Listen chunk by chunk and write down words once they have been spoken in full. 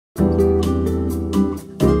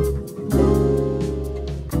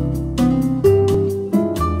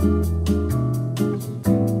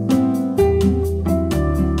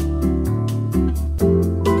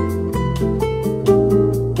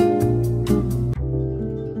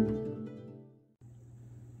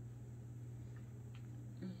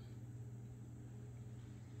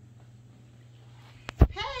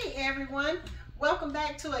everyone. Welcome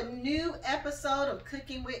back to a new episode of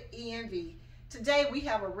Cooking with ENV. Today we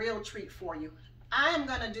have a real treat for you. I am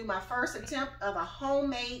going to do my first attempt of a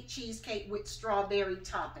homemade cheesecake with strawberry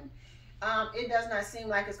topping. It does not seem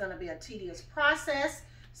like it's going to be a tedious process.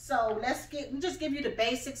 So let's just give you the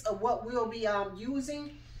basics of what we'll be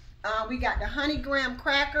using. We got the honey graham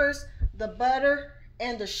crackers, the butter,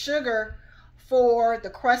 and the sugar for the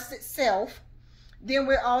crust itself. Then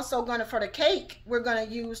we're also going to, for the cake, we're going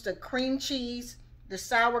to use the cream cheese, the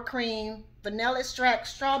sour cream, vanilla extract,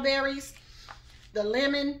 strawberries, the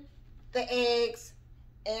lemon, the eggs,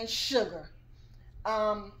 and sugar.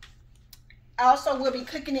 Also, we'll be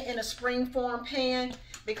cooking it in a springform pan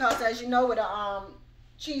because, as you know, with a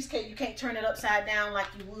cheesecake, you can't turn it upside down like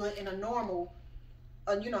you would in a normal,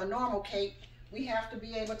 a normal cake. We have to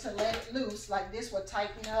be able to let it loose. Like this will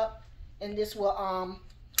tighten up, and this will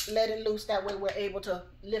let it loose. That way we're able to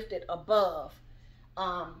lift it above,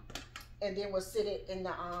 and then we'll sit it in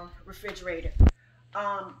the refrigerator.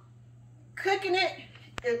 Cooking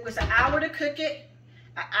it was an hour to cook it,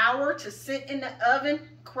 an hour to sit in the oven,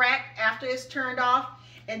 crack after it's turned off,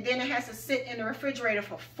 and then it has to sit in the refrigerator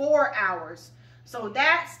for 4 hours. So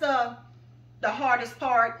that's the hardest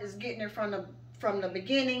part, is getting it from the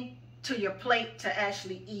beginning to your plate to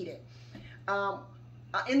actually eat it.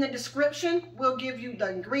 In the description, we'll give you the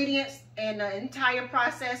ingredients and the entire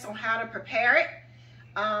process on how to prepare it.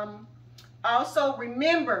 Also,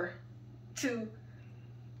 remember to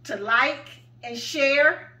like and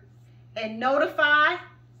share and notify.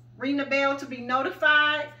 Ring the bell to be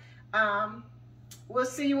notified. We'll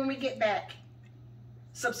see you when we get back.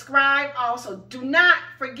 Subscribe also. Do not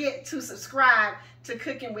forget to subscribe to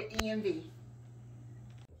Cooking with ENV.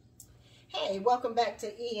 Hey, welcome back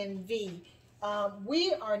to ENV.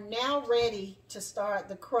 We are now ready to start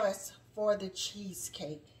the crust for the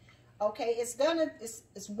cheesecake. Okay, it's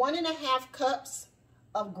 1.5 cups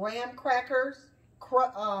of graham crackers,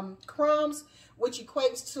 crumbs, which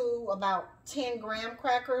equates to about 10 graham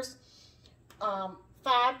crackers,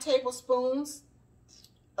 5 tablespoons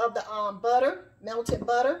of the butter, melted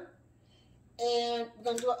butter, and we're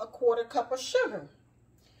gonna do a 1/4 cup of sugar.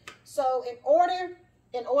 So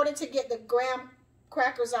in order to get the graham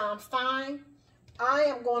crackers fine, I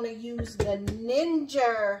am going to use the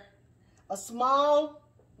Ninja, a small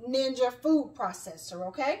Ninja food processor,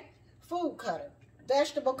 okay? Food cutter,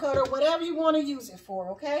 vegetable cutter, whatever you want to use it for,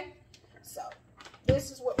 okay? So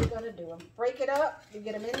this is what we're going to do. Break it up. You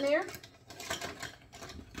get them in there.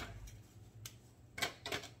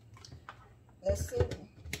 Let's see.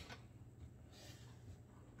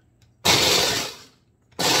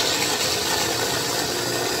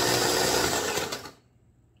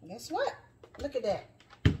 Guess what? Look at that.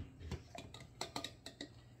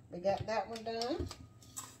 We got that one done.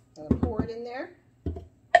 I'm gonna pour it in there.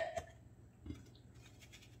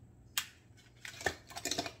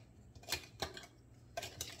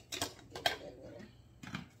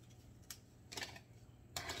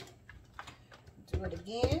 Do it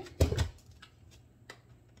again.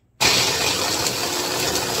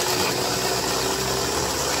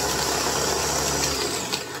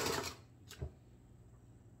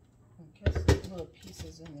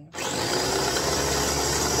 Pieces in there.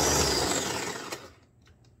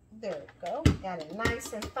 There we go. Got it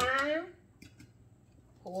nice and fine.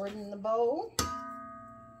 Pour it in the bowl.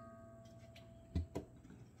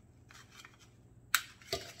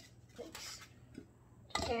 Oops.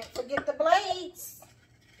 Can't forget the blades.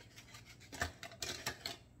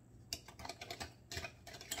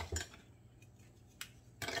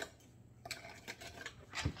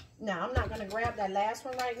 Now, I'm not going to grab that last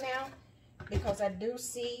one right now, because I do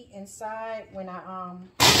see inside when I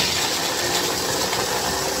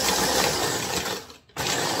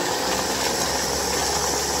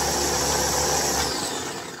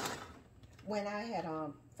had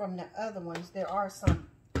from the other ones, there are some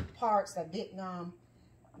parts that didn't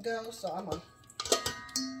go, so I'm gonna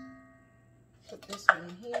put this one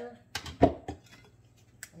in here.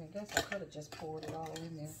 And I guess I could have just poured it all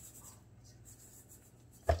in there.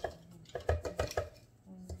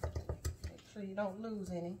 So you don't lose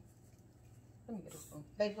any. Let me get a spoon.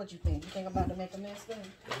 Babe, what you think? You think I'm about to make a mess then?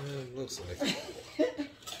 It looks like it.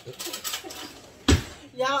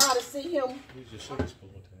 Y'all ought to see him. Use your sugar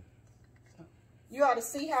spoon with that. You ought to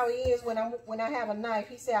see how he is when I have a knife.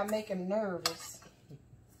 He said I make him nervous.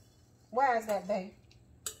 Why is that, babe?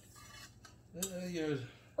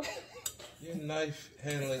 Your knife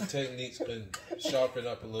handling technique's been sharpened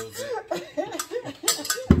up a little bit.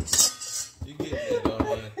 You get it all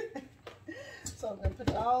right. So I'm going to put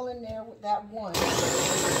it all in there with that one.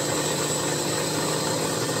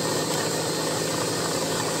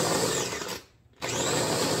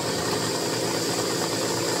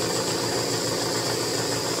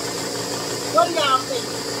 What do y'all think?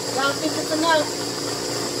 Y'all think it's enough?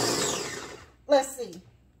 Let's see.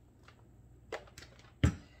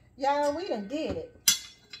 Y'all, we done did it.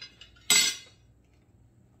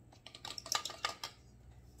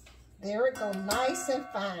 There it go, nice and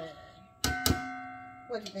fine.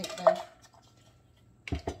 What do you think, babe?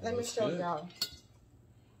 Let me show y'all.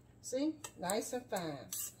 See, nice and fine.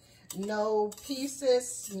 No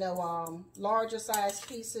pieces, no larger size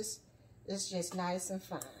pieces. It's just nice and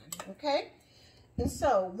fine, okay? And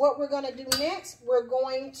so what we're gonna do next, we're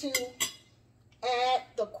going to add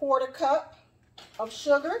the 1/4 cup of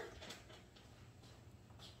sugar.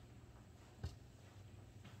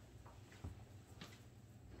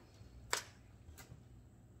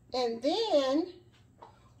 And then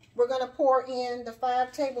we're going to pour in the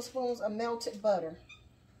 5 tablespoons of melted butter.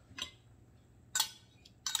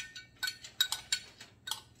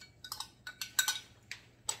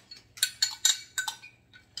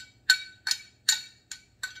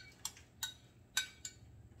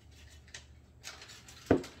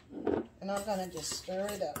 And I'm going to just stir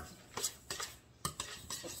it up.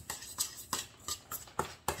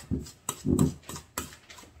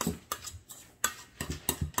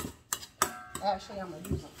 Actually, I'm going to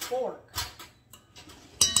use a fork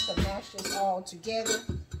to mash this all together.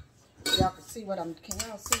 Y'all can see what can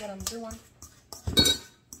y'all see what I'm doing?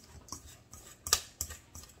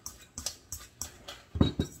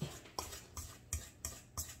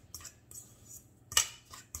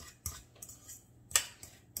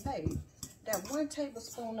 Babe, that 1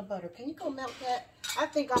 tablespoon of butter, can you go melt that? I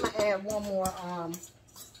think I'm going to add 1 more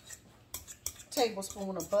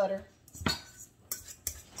tablespoon of butter.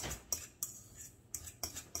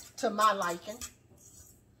 To my liking.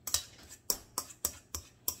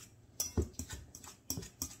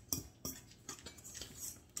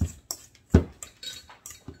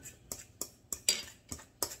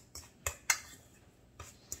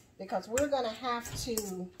 Because we're going to have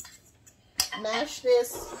to mash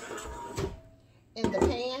this in the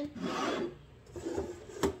pan.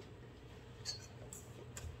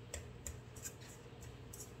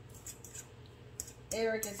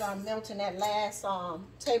 Eric is melting that last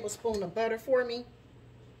tablespoon of butter for me.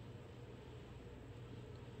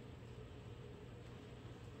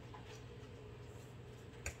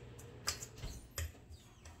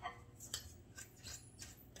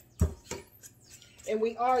 And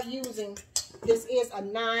we are using, this is a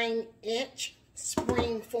 9-inch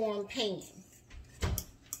springform pan.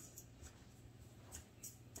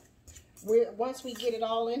 Once we get it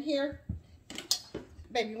all in here,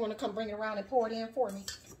 baby, you want to come bring it around and pour it in for me?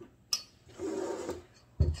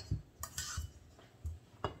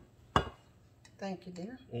 Thank you,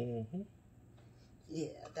 dear. Mm-hmm. Yeah,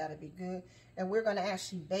 that'll be good. And we're going to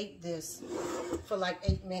actually bake this for like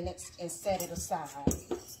 8 minutes and set it aside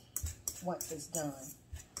once it's done.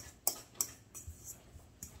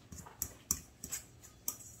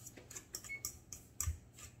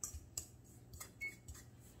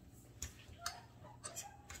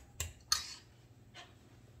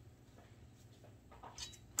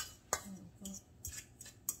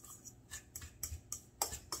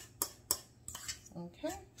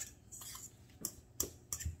 Okay.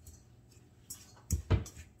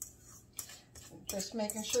 Just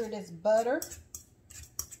making sure this butter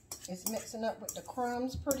is mixing up with the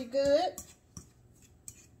crumbs pretty good.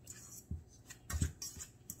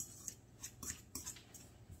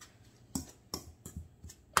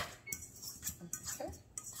 Okay.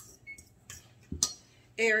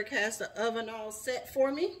 Eric has the oven all set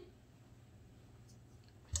for me.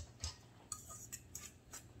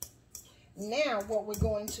 Now what we're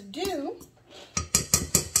going to do,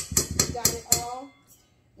 got it all.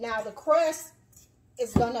 Now the crust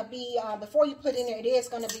is going to be, before you put it in there, it is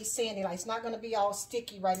going to be sandy. Like, it's not going to be all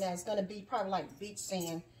sticky right now. It's going to be probably like beach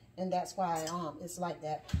sand, and that's why it's like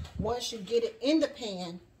that. Once you get it in the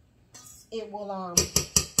pan, it will,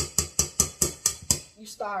 you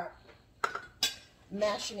start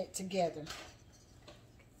mashing it together.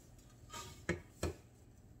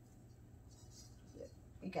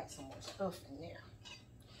 We got some more stuff in there.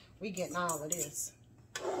 We getting all of this.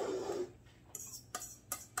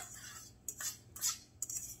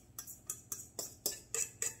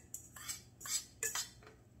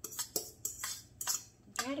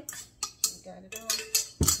 Got it? We got it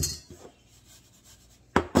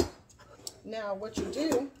all. Now what you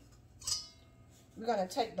do, we're going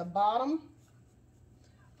to take the bottom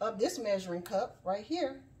of this measuring cup right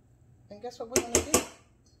here, and guess what we're going to do?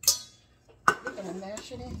 We're going to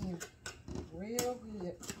mash it in here real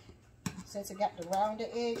good. Since it got the rounded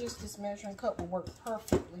edges, this measuring cup will work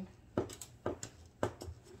perfectly.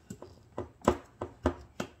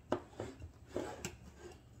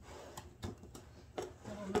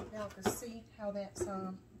 how that's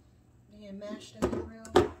being mashed in there real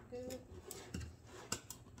good.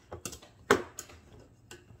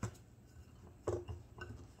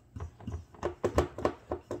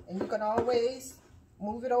 And you can always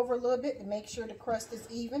move it over a little bit to make sure the crust is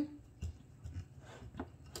even.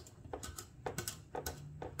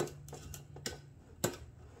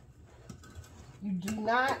 You do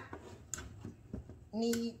not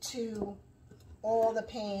need to oil the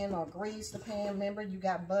pan or grease the pan. Remember, you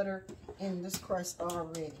got butter in this crust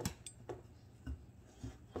already.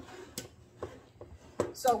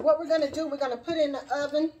 So what we're going to do, we're going to put it in the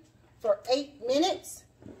oven for 8 minutes.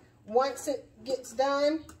 Once it gets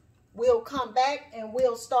done, we'll come back and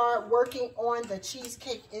we'll start working on the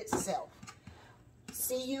cheesecake itself.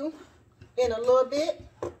 See you in a little bit.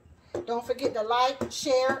 Don't forget to like,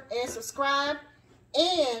 share, and subscribe.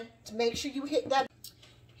 And to make sure you hit that.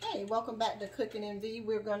 Hey, welcome back to Cooking in V.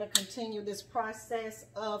 We're going to continue this process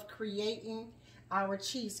of creating our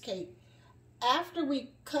cheesecake. After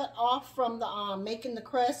we cut off from the making the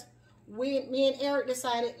crust, me and Eric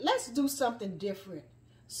decided, let's do something different.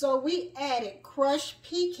 So we added crushed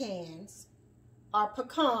pecans, or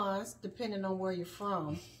pecans, depending on where you're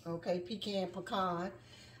from, okay, pecan,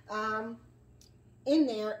 in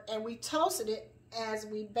there, and we toasted it as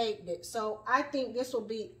we baked it. So I think this will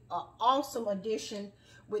be an awesome addition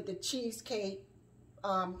with the cheesecake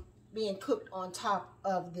being cooked on top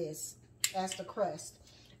of this as the crust.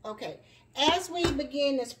 Okay, as we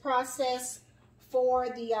begin this process for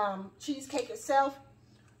the cheesecake itself,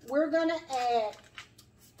 we're gonna add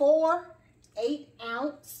 4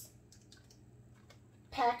 8-ounce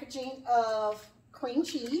packaging of cream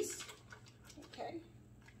cheese. Okay,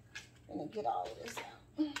 I'm gonna get all of this out.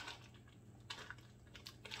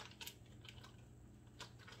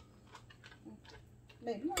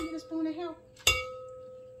 Babe, you want to get a spoon of help?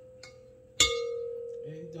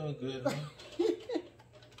 Yeah, you're doing good, huh?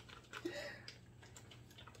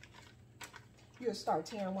 You'll start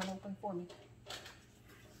tearing one open for me.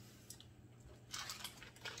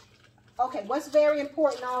 Okay, what's very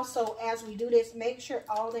important also as we do this, make sure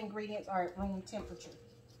all the ingredients are at room temperature.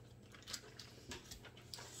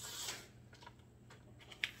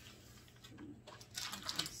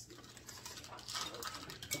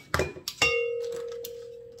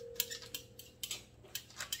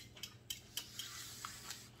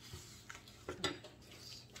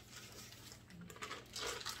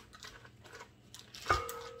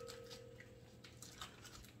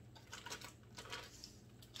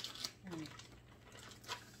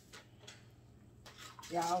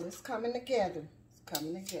 Y'all, it's coming together. It's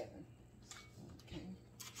coming together. Okay.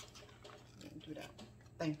 Do that.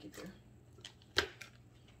 Thank you, dear.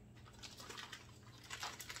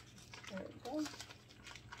 There we go.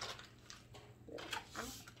 There we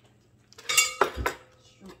go.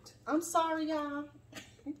 Shoot. I'm sorry, y'all.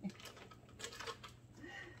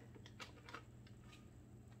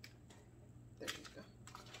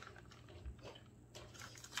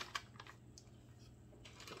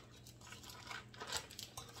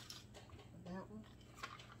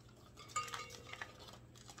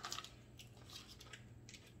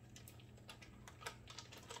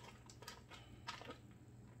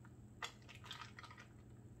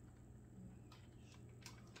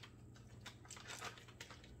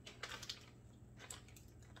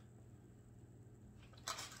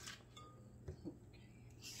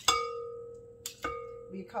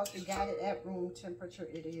 Because we got it at room temperature,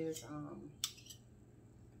 it is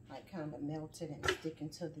like kind of melted and sticking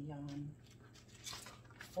to the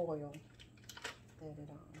foil that it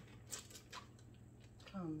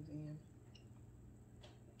comes in.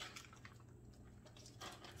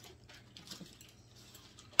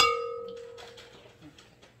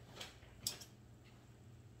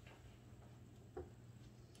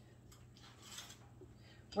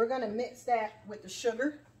 We're going to mix that with the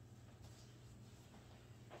sugar.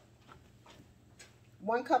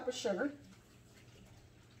 1 cup of sugar.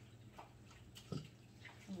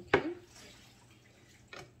 Okay.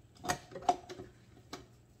 There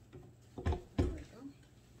we go.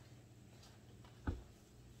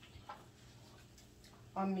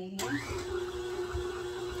 On medium. Make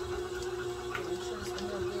sure it's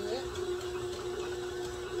doing good.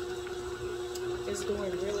 It's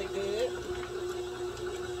doing really good.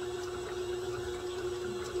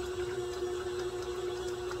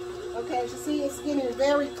 Okay, as you see, it's getting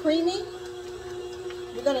very creamy.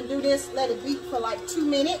 We're going to do this, let it beat for like 2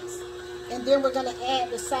 minutes, and then we're going to add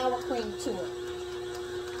the sour cream to it.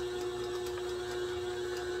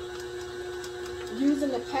 Using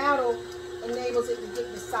the paddle enables it to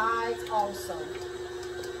get the sides also.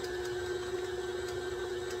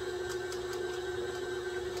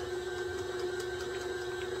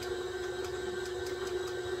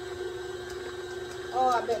 Oh,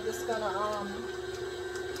 I bet this is gonna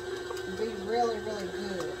be really, really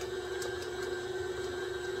good.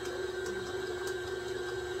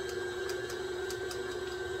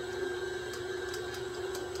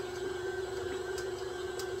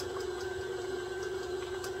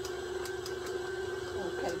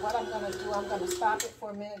 Okay, what I'm gonna do, I'm gonna stop it for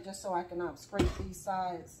a minute just so I can scrape these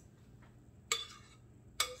sides.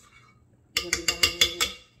 Get it on in.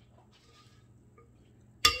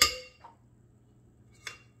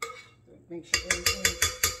 Make sure everything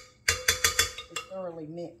is thoroughly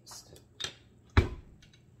mixed.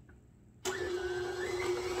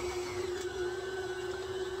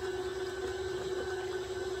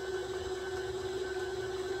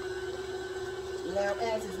 Now,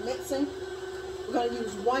 as it's mixing, we're going to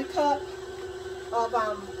use 1 cup of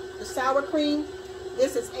the sour cream.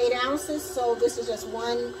 This is 8 ounces, so this is just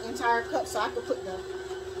 1 entire cup. So I could put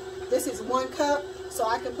this is 1 cup, so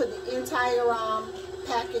I can put the entire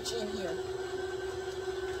package in here.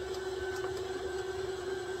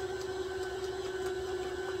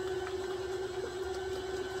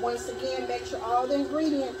 Once again, make sure all the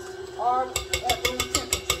ingredients are at room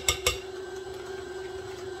temperature.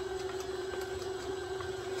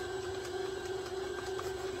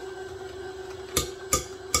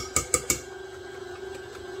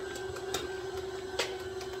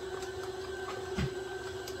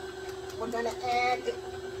 We're going to add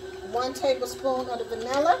 1 tablespoon of the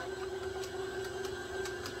vanilla.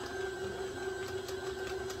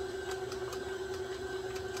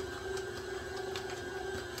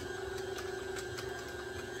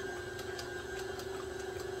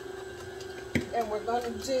 And we're going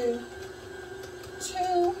to do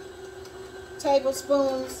 2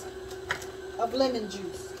 tablespoons of lemon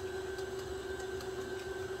juice.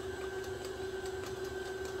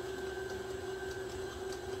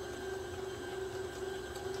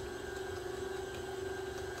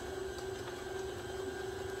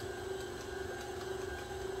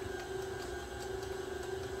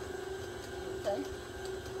 Okay,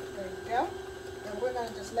 there you go. And we're going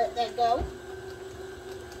to just let that go.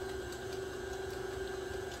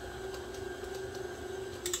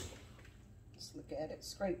 Look at it,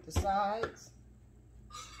 scrape the sides.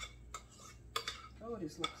 Oh,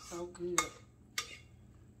 this looks so good.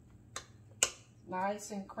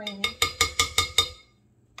 Nice and creamy.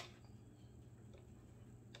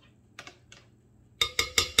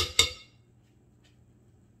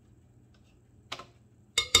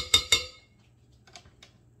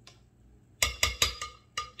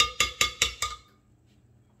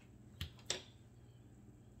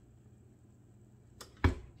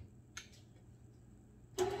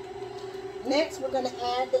 Next, we're going to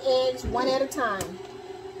add the eggs 1 at a time.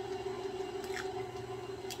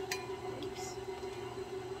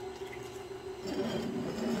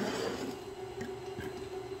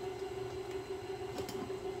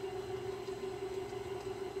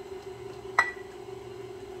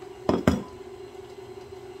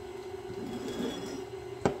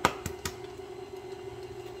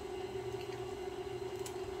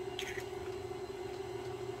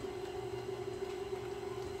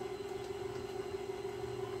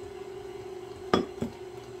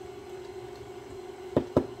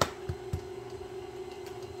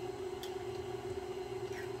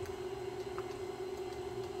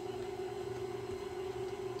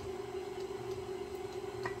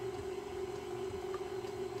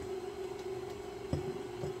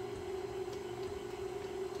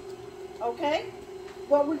 Okay,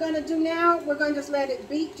 what we're going to do now, we're going to just let it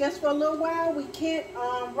beat just for a little while. We can't,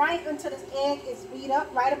 right until this egg is beat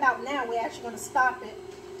up, right about now, we're actually going to stop it.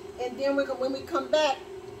 And then when we come back,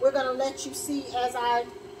 we're going to let you see as I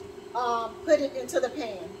put it into the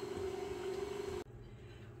pan.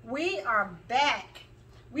 We are back.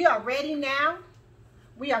 We are ready now.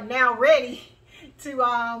 We are now ready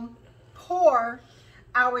to pour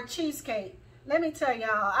our cheesecake. Let me tell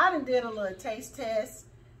y'all, I done did a little taste test.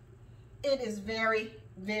 It is very,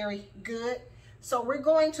 very good. So we're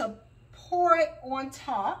going to pour it on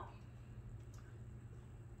top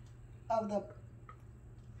of the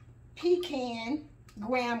pecan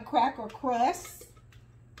graham cracker crust.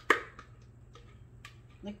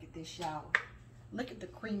 Look at this, y'all. Look at the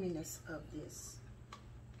creaminess of this.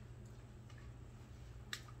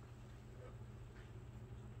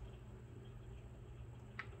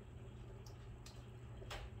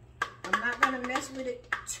 I'm not going to mess with it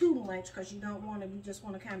too much because you don't want to, you just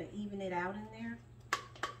want to kind of even it out in there.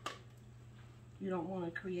 You don't want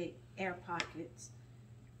to create air pockets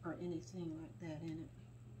or anything like that in it.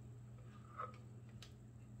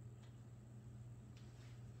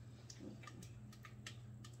 Okay.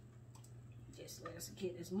 Let's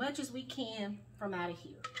get as much as we can from out of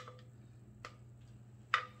here.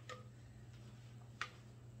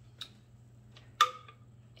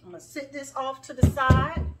 I'm gonna sit this off to the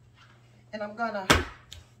side, and I'm gonna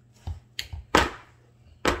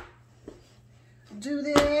do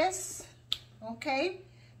this. Okay,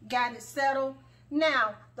 got it settled.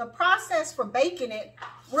 Now, the process for baking it,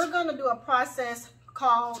 we're gonna do a process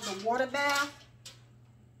called the water bath.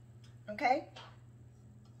 Okay,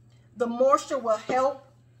 the moisture will help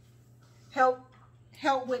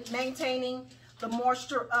with maintaining the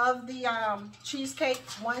moisture of the cheesecake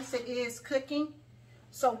once it is cooking.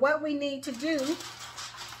 So what we need to do,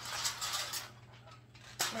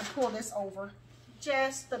 I'm gonna pull this over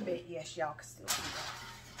just a bit. Yes, y'all can still see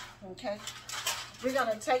that. Okay, we're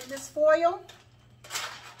gonna take this foil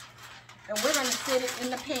and we're gonna sit it in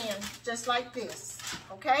the pan just like this.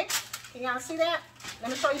 Okay, can y'all see that? Let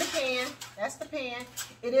me show you the pan. That's the pan.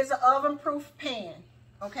 It is an oven-proof pan.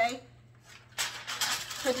 Okay,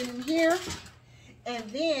 put it in here, and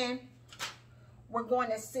then we're going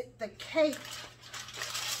to sit the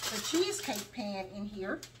cheesecake pan in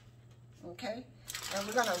here. Okay, and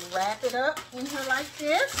we're gonna wrap it up in here like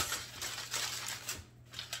this.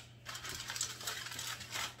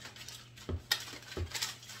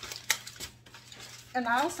 And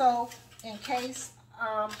also, in case,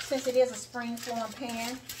 since it is a springform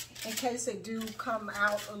pan, in case it do come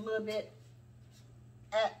out a little bit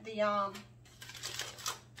at the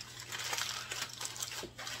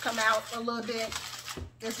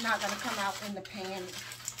it's not going to come out in the pan.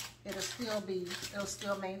 It'll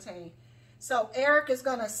still maintain. So Eric is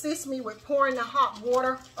going to assist me with pouring the hot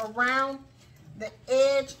water around the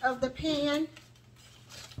edge of the pan.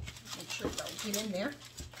 Make sure it don't get in there.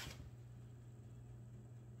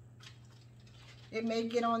 It may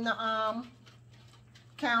get on the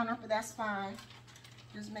counter, but that's fine.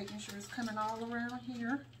 Just making sure it's coming all around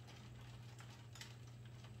here.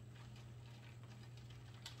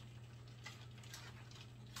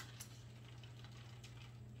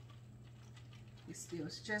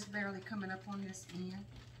 It's just barely coming up on this end.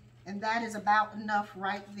 And that is about enough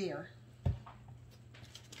right there.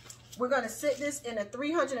 We're going to sit this in a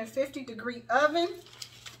 350-degree oven.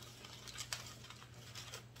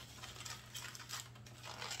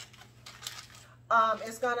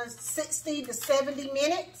 It's gonna 60 to 70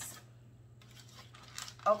 minutes.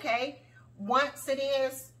 Okay. Once it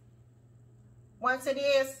is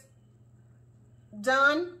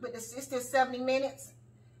done with the 60 to 70 minutes,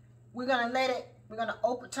 we're gonna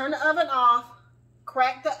turn the oven off,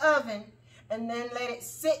 crack the oven, and then let it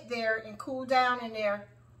sit there and cool down in there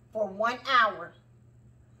for 1 hour.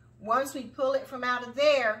 Once we pull it from out of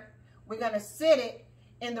there, we're gonna sit it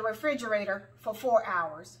in the refrigerator for 4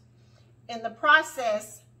 hours. In the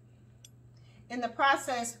process,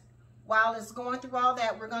 while it's going through all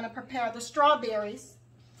that, we're going to prepare the strawberries.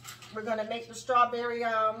 We're going to make the strawberry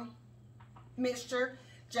mixture,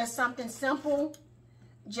 just something simple,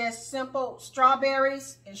 just simple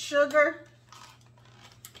strawberries and sugar,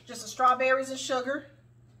 just the strawberries and sugar.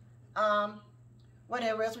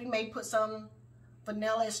 Whatever else, we may put some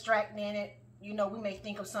vanilla extract in it. You know, we may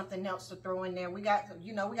think of something else to throw in there. We got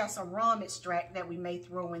some rum extract that we may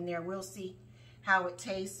throw in there. We'll see how it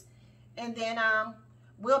tastes. And then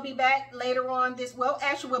we'll be back later on this. Well,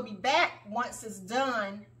 actually, we'll be back once it's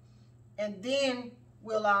done. And then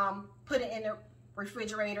we'll put it in the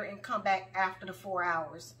refrigerator and come back after the 4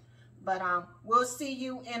 hours. But we'll see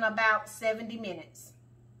you in about 70 minutes.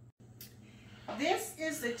 This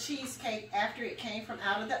is the cheesecake after it came from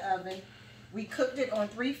out of the oven. We cooked it on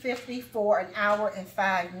 350 for 1 hour and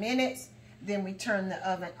 5 minutes. Then we turned the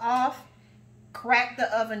oven off, cracked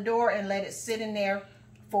the oven door, and let it sit in there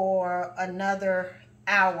for another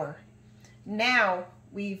hour. Now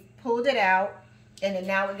we've pulled it out, and then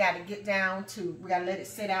now we got to get down to, we got to let it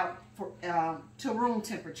sit out for, to room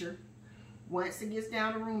temperature. Once it gets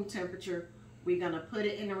down to room temperature, we're going to put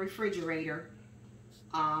it in the refrigerator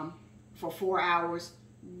for 4 hours.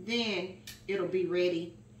 Then it'll be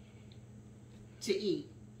ready to eat.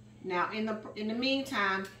 Now in the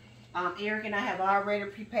meantime, Eric and I have already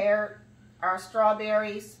prepared our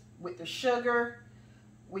strawberries with the sugar.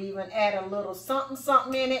 We even add a little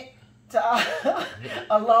something in it to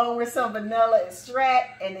along with some vanilla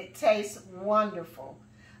extract, and it tastes wonderful.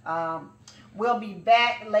 We'll be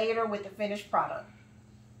back later with the finished product.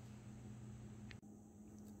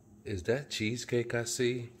 Is that cheesecake I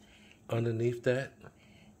see underneath that?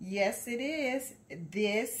 Yes, it is.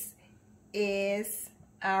 This is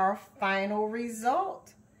our final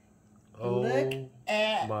result. Oh, look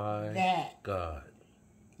at my that. God.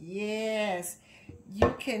 Yes,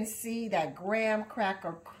 you can see that graham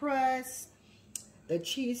cracker crust. The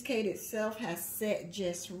cheesecake itself has set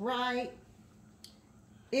just right.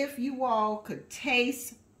 If you all could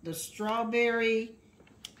taste the strawberry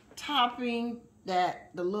topping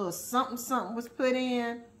that the little something something was put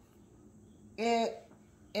in, it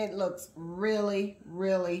looks really,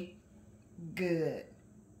 really good.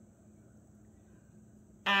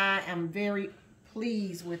 I am very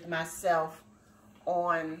pleased with myself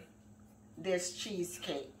on this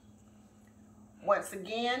cheesecake. Once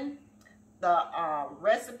again, the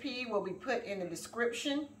recipe will be put in the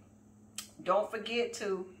description. Don't forget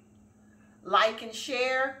to like and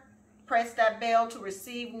share. Press that bell to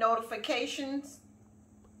receive notifications.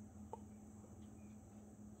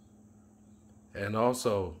 And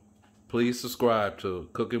also, please subscribe to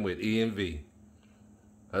Cooking with E and V.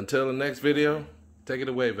 Until the next video, take it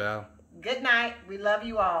away, Val. Good night. We love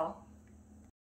you all.